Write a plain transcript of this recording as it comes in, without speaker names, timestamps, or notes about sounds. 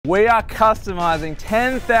We are customizing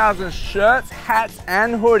 10,000 shirts, hats,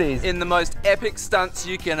 and hoodies in the most epic stunts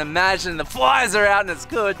you can imagine. The flyers are out and it's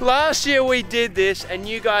good. Last year we did this and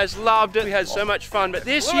you guys loved it. We had so much fun, but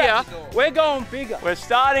this year we're going bigger. We're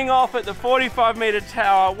starting off at the 45-meter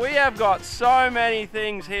tower. We have got so many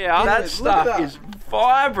things here. That stuff is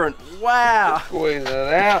vibrant. Wow. Squeeze it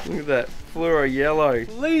out. Look at that. Fluoro yellow.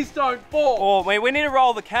 Please don't fall. Oh, man, we need to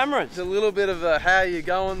roll the cameras. It's a little bit of a how you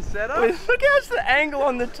going setup. Look how's the angle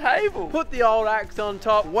on the table. Put the old axe on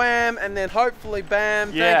top, wham, and then hopefully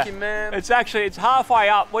bam. Yeah. Thank you, ma'am. It's halfway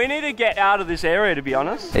up. We need to get out of this area, to be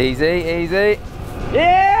honest. Easy, easy.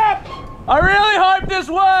 Yep! I really hope this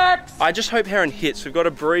works! I just hope Heron hits. We've got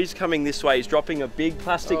a breeze coming this way. He's dropping a big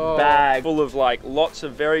plastic bag full of like lots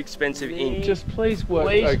of very expensive ink. Just please work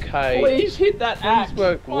okay. Please hit that axe.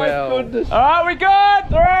 Work well. My goodness. All right, we good?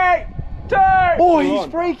 3, 2, Oh, he's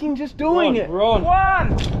freaking just doing it. Ron.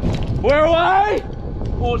 1. We're away.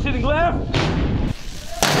 Oh, it's hitting left.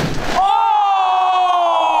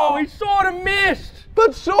 Oh, he sort of missed.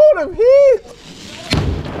 But sort of hit.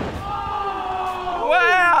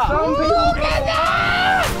 Wow. Some people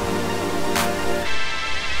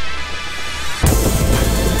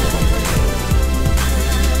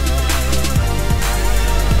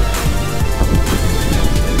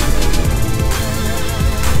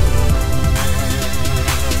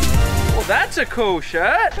That's a cool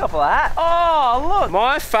shirt. Go for that. Oh, look.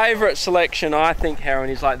 My favorite selection, I think, Heron,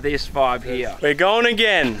 is like this vibe here. We're going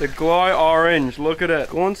again. The glow orange. Look at it.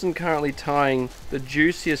 Gaunson currently tying the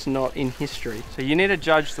juiciest knot in history. So you need to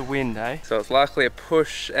judge the wind, eh? So it's likely a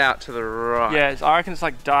push out to the right. Yeah, I reckon it's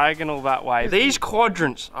like diagonal that way. These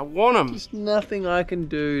quadrants, I want them. There's nothing I can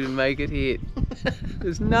do to make it hit.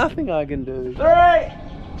 There's nothing I can do. 3,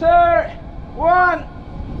 2, 1.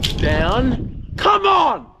 Down. Come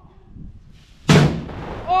on!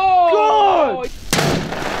 Oh! Good!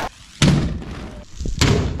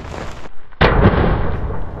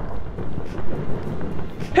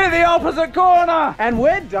 Hit the opposite corner! And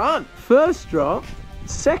we're done. First drop,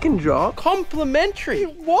 second drop. Complimentary.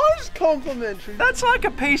 It was complimentary. That's like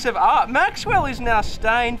a piece of art. Maxwell is now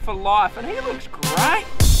stained for life and he looks great.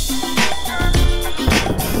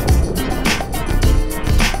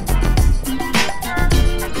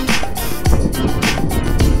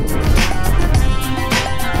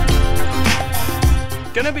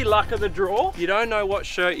 Gonna be luck of the draw. You don't know what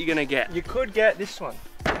shirt you're gonna get. You could get this one.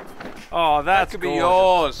 Oh, That could be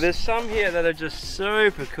yours. There's some here that are just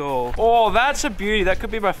super cool. Oh, that's a beauty. That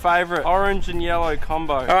could be my favorite. Orange and yellow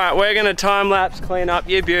combo. All right, we're gonna time lapse, clean up.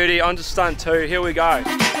 You beauty, on to stunt 2. Here we go.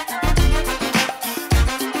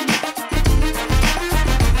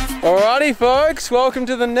 Alrighty folks, welcome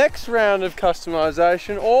to the next round of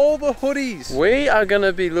customization, all the hoodies. We are going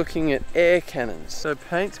to be looking at air cannons. So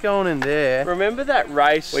paint's going in there. Remember that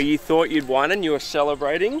race where you thought you'd won and you were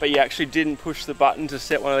celebrating, but you actually didn't push the button to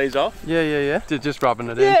set one of these off? Yeah. Just rubbing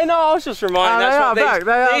it in. Yeah, no, I was just reminding.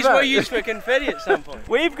 These were back. used for confetti at some point.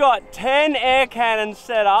 We've got 10 air cannons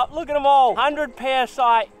set up. Look at them all. 100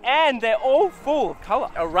 PSI, and they're all full of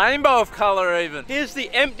colour. A rainbow of colour even. Here's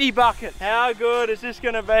the empty bucket. How good is this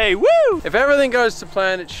going to be? Woo! If everything goes to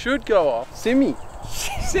plan, it should go off. Simmy.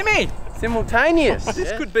 Simultaneous.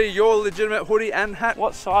 This could be your legitimate hoodie and hat.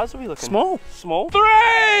 What size are we looking? Small. Small?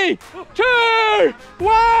 3, 2,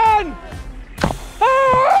 1.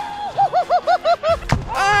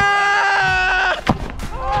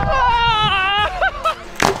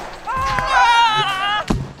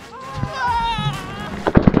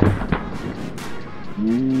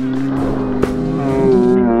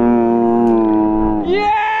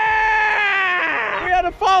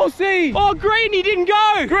 Oh, Greeny didn't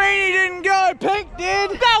go! Greeny didn't go, Pink did.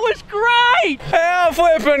 That was great! How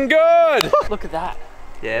flippin' good. Look at that.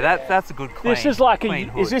 Yeah, that's a good clean. This is like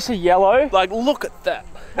is this a yellow? Like, look at that.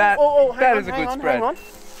 That is a good spread. Hang on.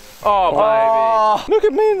 Oh, baby. Look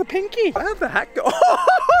at me and the pinky. How'd the hat go?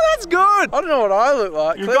 Oh, that's good. I don't know what I look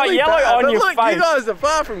like. You've got yellow on your look, face. You guys are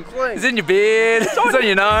far from clean. It's in your beard. It's on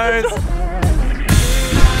your nose.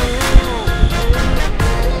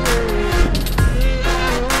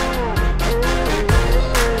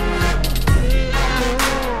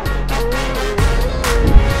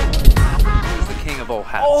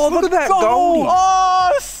 Hats. Oh, look at that gold.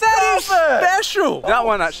 Oh, that is special. That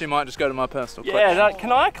one actually might just go to my personal collection. Yeah,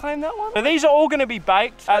 can I claim that one? So these are all going to be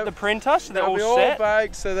baked at the printer, so they're all set? All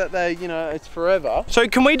baked so that they, you know, it's forever. So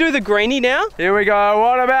can we do the greenie now? Here we go.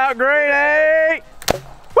 What about Greeny?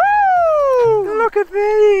 Woo! look at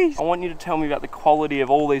these. I want you to tell me about the quality of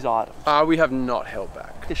all these items. We have not held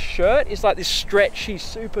back. This shirt is like this stretchy,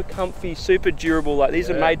 super comfy, super durable. Like these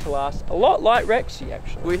are made to last. A lot like Rexy,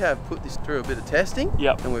 actually. We have put this through a bit of testing.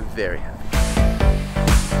 Yep. And we're very happy.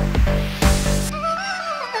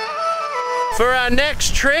 For our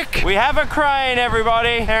next trick, we have a crane, everybody.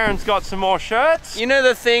 Aaron's got some more shirts. You know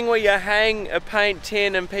the thing where you hang a paint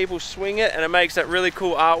tin and people swing it and it makes that really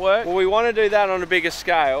cool artwork? Well, we want to do that on a bigger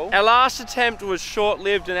scale. Our last attempt was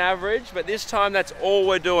short-lived and average, but this time that's all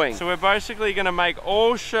we're doing. So we're basically going to make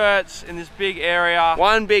all shirts in this big area,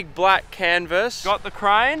 one big black canvas. Got the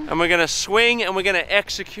crane, and we're going to swing and we're going to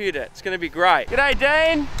execute it. It's going to be great. G'day,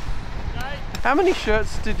 Dean. How many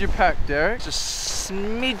shirts did you pack, Derek? Just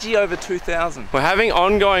smidgy over 2,000. We're having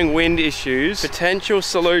ongoing wind issues. Potential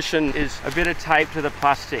solution is a bit of tape to the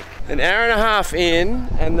plastic. An hour and a half in,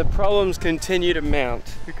 and the problems continue to mount.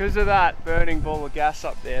 Because of that burning ball of gas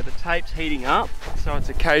up there, the tape's heating up, so it's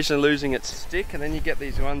occasionally losing its stick, and then you get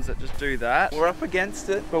these ones that just do that. We're up against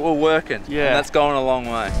it, but we're working. Yeah. And that's going a long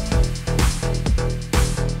way.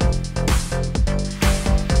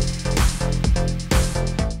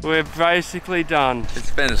 We're basically done. It's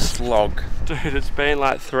been a slog. Dude, it's been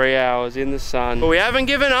like 3 hours in the sun. But we haven't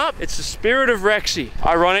given up. It's the spirit of Rexy.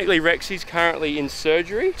 Ironically, Rexy's currently in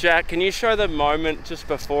surgery. Jack, can you show the moment just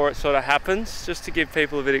before it sort of happens, just to give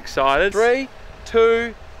people a bit excited? 3,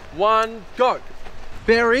 2, 1, go.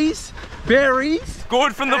 Berries, berries.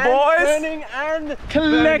 Good from the boys. Burning and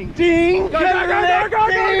Collecting. Go, go, go, go, go,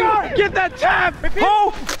 go, go. Get that tab.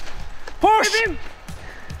 Pull. Push. Him.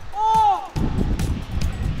 Oh.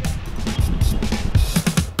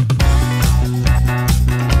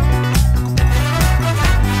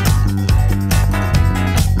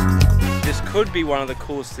 Could be one of the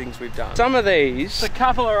coolest things we've done. Some of these, a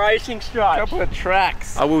couple of racing stripes, A couple of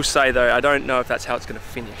tracks. I will say though, I don't know if that's how it's going to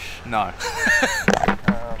finish. No.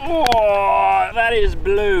 Oh, that is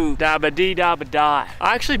blue. Dabba dee dabba die.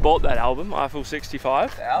 I actually bought that album, Eiffel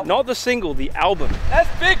 65. The album? Not the single, the album. That's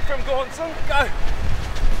big from Gaunson. Go.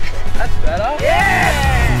 That's better.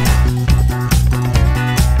 Yeah!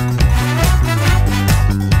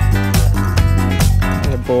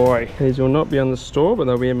 Boy, these will not be on the store, but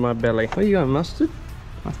they'll be in my belly. Where you going, mustard?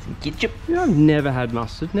 Mustard ketchup. Yeah, I've never had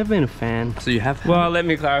mustard, never been a fan. So you have? Well, let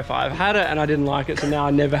me clarify. I've had it and I didn't like it, so now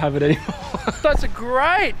I never have it anymore. That's a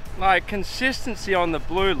great, like, consistency on the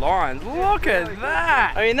blue lines. Look at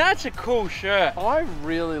that. I mean, that's a cool shirt. I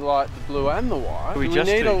really like the blue and the white. We Do just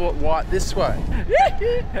need do. a white this way.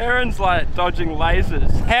 Heron's like dodging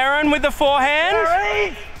lasers. Heron with the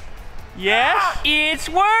forehand. Yes, it's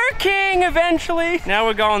working eventually. Now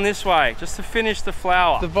we're going this way, just to finish the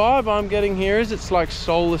flower. The vibe I'm getting here is it's like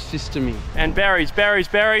solar system-y. And berries, berries,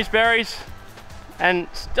 berries, berries. And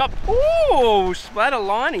stop. Ooh, splatter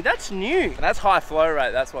lining, that's new. And that's high flow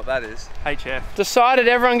rate, that's what that is. HF. Decided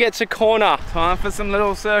everyone gets a corner. Time for some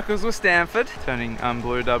little circles with Stanford. Turning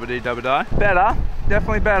blue dabba dee dabba die. Better,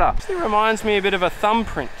 definitely better. It reminds me a bit of a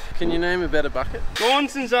thumbprint. Can you name a better bucket?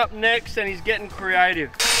 Gaunson's up next and he's getting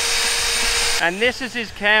creative. And this is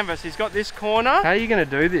his canvas. He's got this corner. How are you going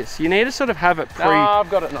to do this? You need to sort of have it I've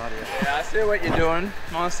got an idea. Yeah, I see what you're doing.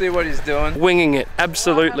 I see what he's doing. winging it,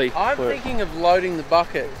 absolutely. I'm thinking of loading the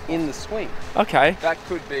bucket in the swing. Okay. That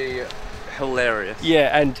could be hilarious.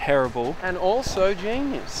 Yeah, and terrible. And also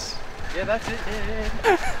genius. Yeah, that's it.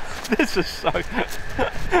 Yeah. This is so...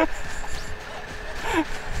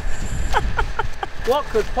 What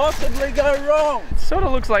could possibly go wrong? Sort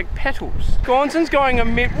of looks like petals. Gauntson's going a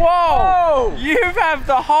mid. Whoa! Whoa! You have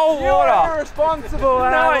the whole You're water. irresponsible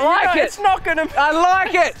and No, I like it. It's not gonna. I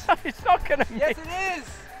like it. It's not gonna. Yes, it is.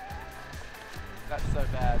 That's so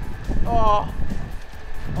bad. Oh.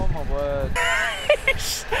 Oh my word.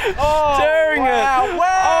 Oh, stirring wow, it.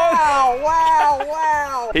 Wow, wow,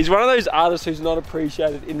 wow. He's one of those artists who's not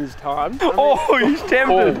appreciated in his time. Oh, he's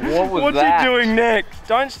tempted. Oh, what was What's that? he doing next?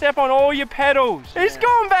 Don't step on all your petals. He's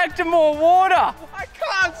going back to more water. I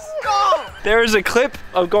can't stop. There is a clip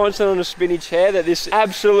of Gaunson on a spinny chair that this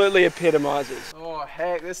absolutely epitomizes. Oh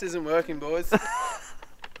heck, this isn't working, boys.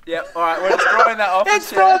 Yep, all right, we're destroying that off.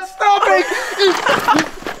 It's not stopping!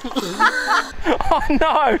 Oh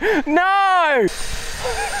no, no!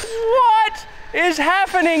 What is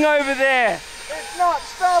happening over there? It's not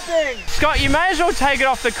stopping. Scott, you may as well take it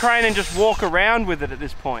off the crane and just walk around with it at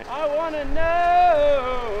this point. I want to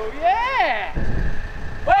know, yeah!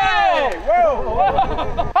 Hey, whoa,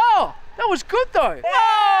 whoa. Oh, that was good though.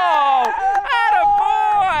 Whoa!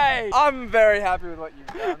 Attaboy! I'm very happy with what you've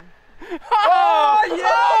done. Oh,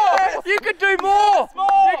 yes! You could do more!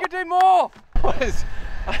 You could do more! Boys,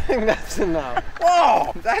 I think that's enough.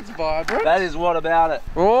 Whoa, that's vibrant. That is what about it.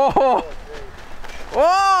 Oh!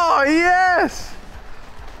 Oh, yes!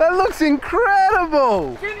 That looks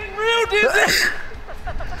incredible! Getting real dizzy!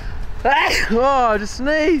 Oh, I just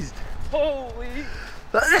sneezed. Holy!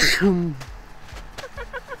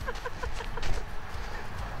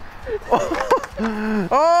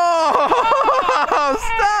 Oh!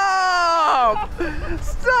 Stop!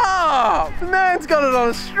 Stop! The man's got it on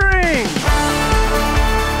a string!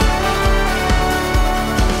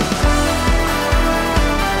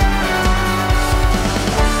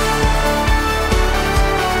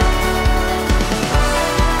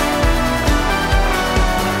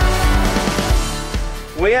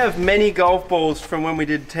 We have many golf balls from when we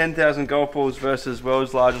did 10,000 golf balls versus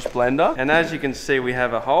world's largest blender. And as you can see, we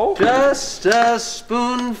have a hole. Just a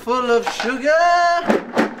spoonful of sugar.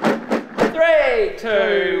 3,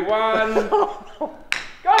 2, 1. Go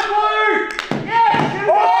blue! Yes!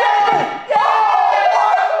 Yeah!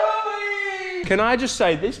 Can I just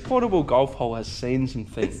say, this portable golf hole has seen some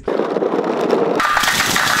things.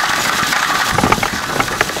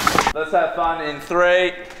 Let's have fun in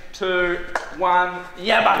 3, 2, 1,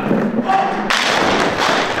 yabba! Oh.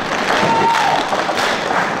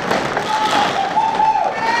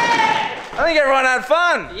 I think everyone had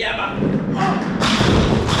fun! Yabba!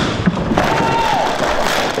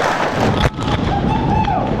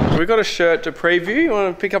 We've got a shirt to preview. You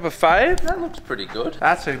want to pick up a fave? That looks pretty good.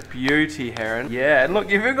 That's a beauty, Heron. Yeah, and look,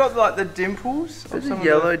 you've even got like the dimples. There's a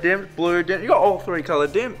yellow dimp, blue dimp. You got all 3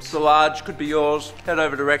 colored dimps. The large could be yours. Head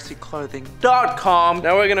over to RexyClothing.com.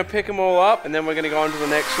 Now we're gonna pick them all up and then we're gonna go on to the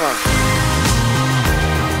next one.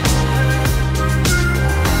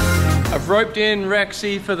 I've roped in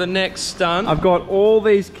Rexy for the next stunt. I've got all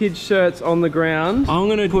these kids' shirts on the ground. I'm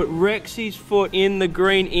gonna put Rexy's foot in the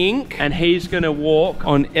green ink and he's gonna walk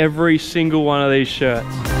on every single one of these shirts.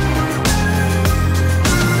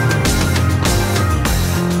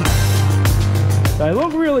 They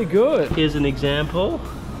look really good. Here's an example.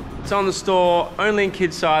 It's on the store, only in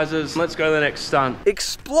kid sizes. Let's go to the next stunt.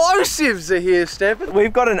 Explosives are here, Stefan.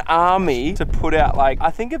 We've got an army to put out like,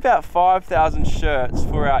 I think about 5,000 shirts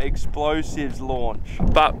for our explosives launch.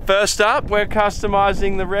 But first up, we're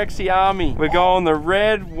customizing the Rexy army. We're going the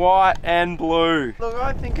red, white, and blue. Look,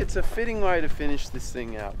 I think it's a fitting way to finish this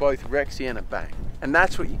thing out. Both Rexy and a bang. And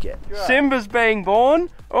that's what you get. Right. Simba's being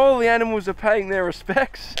born. All the animals are paying their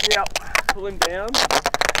respects. Yep. Pull him down.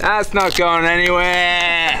 That's not going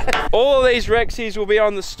anywhere. All of these Rexys will be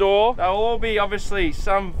on the store. They'll all be obviously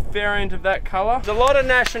some variant of that color. There's a lot of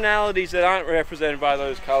nationalities that aren't represented by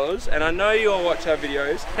those colors, and I know you all watch our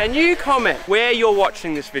videos. Can you comment where you're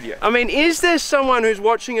watching this video? I mean, is there someone who's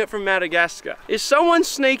watching it from Madagascar? Is someone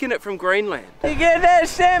sneaking it from Greenland? You get that,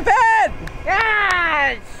 Stampede?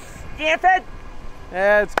 Yeah, Stampede.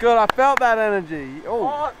 Yeah, it's good. I felt that energy.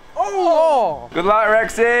 Oh. Oh. Good luck,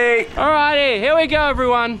 Rexy. Alrighty, here we go,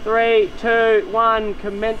 everyone. 3, 2, 1,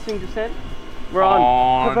 commencing descent. We're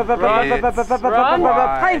on.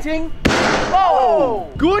 Painting.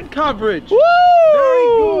 Oh! Good coverage. Woo! Very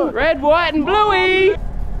good. Red, white, and bluey.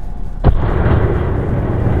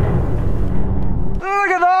 Look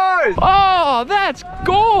at those! Oh, that's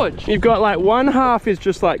gorge! You've got like one half is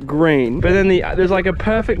just like green, but then there's like a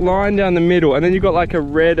perfect line down the middle, and then you've got like a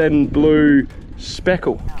red and blue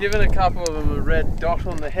speckle. Giving a couple of them a red dot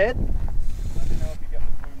on the head.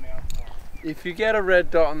 If you get a red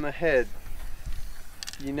dot on the head,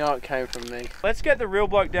 you know it came from me. Let's get the real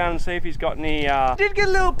bloke down and see if he's got any Did get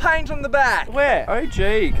a little paint on the back. Where? Oh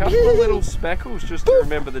gee, couple of little speckles just to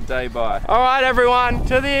remember the day by. Alright everyone,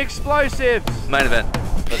 to the explosives. Main event.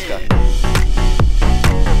 Let's go.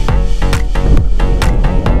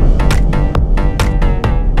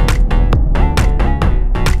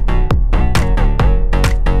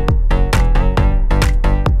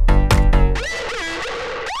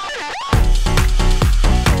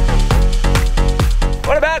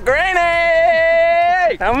 What about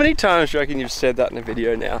Greenie? How many times do you reckon you've said that in a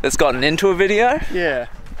video now? That's gotten into a video? Yeah.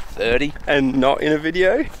 30. And not in a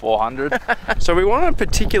video? 400. So we want a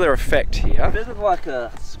particular effect here. A bit of like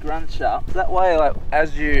a scrunch up. That way, like,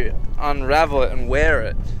 as you unravel it and wear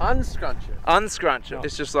it. Unscrunch it. Unscrunch it.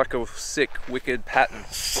 It's just like a sick, wicked pattern.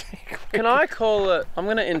 Can I call it, I'm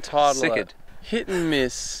going to entitle Sicked. it Hit and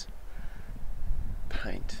Miss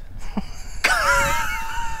Paint.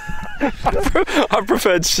 I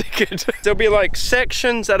preferred sickered. There'll be like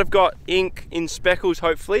sections that have got ink in speckles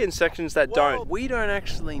hopefully, and sections that don't. We don't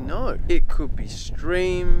actually know. It could be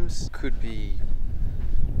streams, could be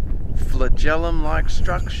flagellum-like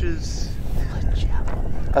structures.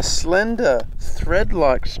 A slender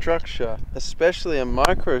thread-like structure, especially a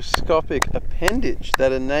microscopic appendage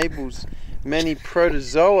that enables many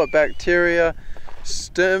protozoa bacteria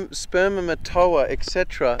spermatozoa,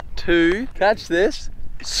 etc. to, catch this,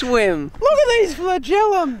 swim. Look at these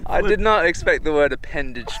flagellum. I did not expect the word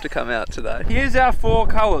appendage to come out today. Here's our 4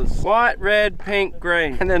 colours. White, red, pink,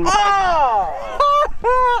 green. And then...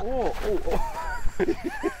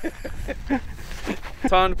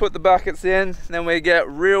 Time to put the buckets in, then we get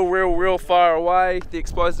real far away. The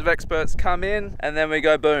explosive experts come in, and then we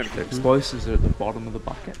go boom. The explosives are at the bottom of the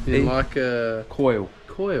bucket. In like a coil.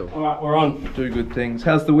 Alright, we're on. Do good things.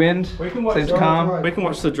 How's the wind? Seems calm. We can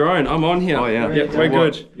watch the drone. I'm on here. Oh yeah. Yep, we're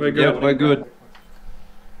good. We're good. Yep, we're good.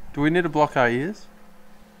 Do we need to block our ears?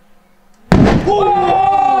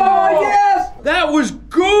 Oh yes! That was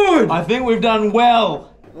good! I think we've done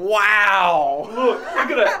well. Wow!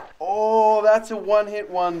 Look at it. Oh, that's a one-hit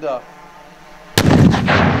wonder.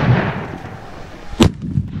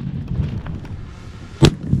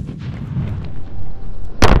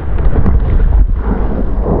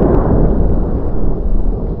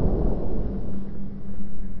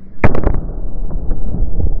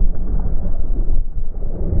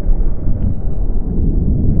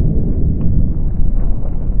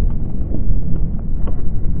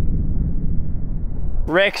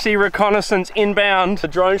 Rexy reconnaissance inbound. The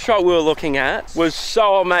drone shot we were looking at was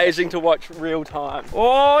so amazing to watch real time.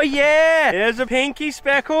 Oh yeah! There's a pinky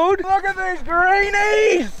speckled. Look at these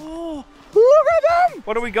greenies! Oh, look at them!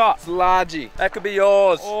 What do we got? It's largy. That could be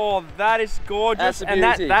yours. Oh, that is gorgeous. That's a and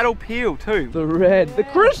beauty. that'll peel too. The red. The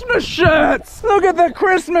Christmas shirts! Look at the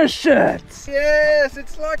Christmas shirts! Yes,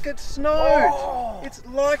 it's like it snowed. Oh. It's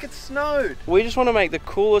like it snowed. We just want to make the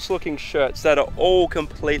coolest looking shirts that are all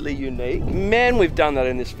completely unique. Man, we've done that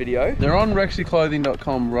in this video. They're on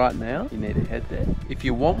rexyclothing.com right now. You need to head there if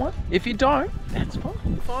you want one. If you don't, that's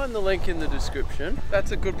fine. Find the link in the description.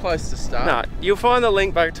 That's a good place to start. No, you'll find the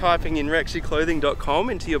link by typing in rexyclothing.com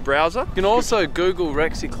into your browser. You can also Google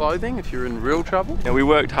Rexy Clothing if you're in real trouble. And we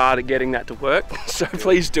worked hard at getting that to work, so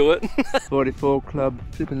please do it. 44 Club,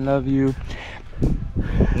 flippin' love you.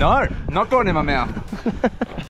 No, not going in my mouth.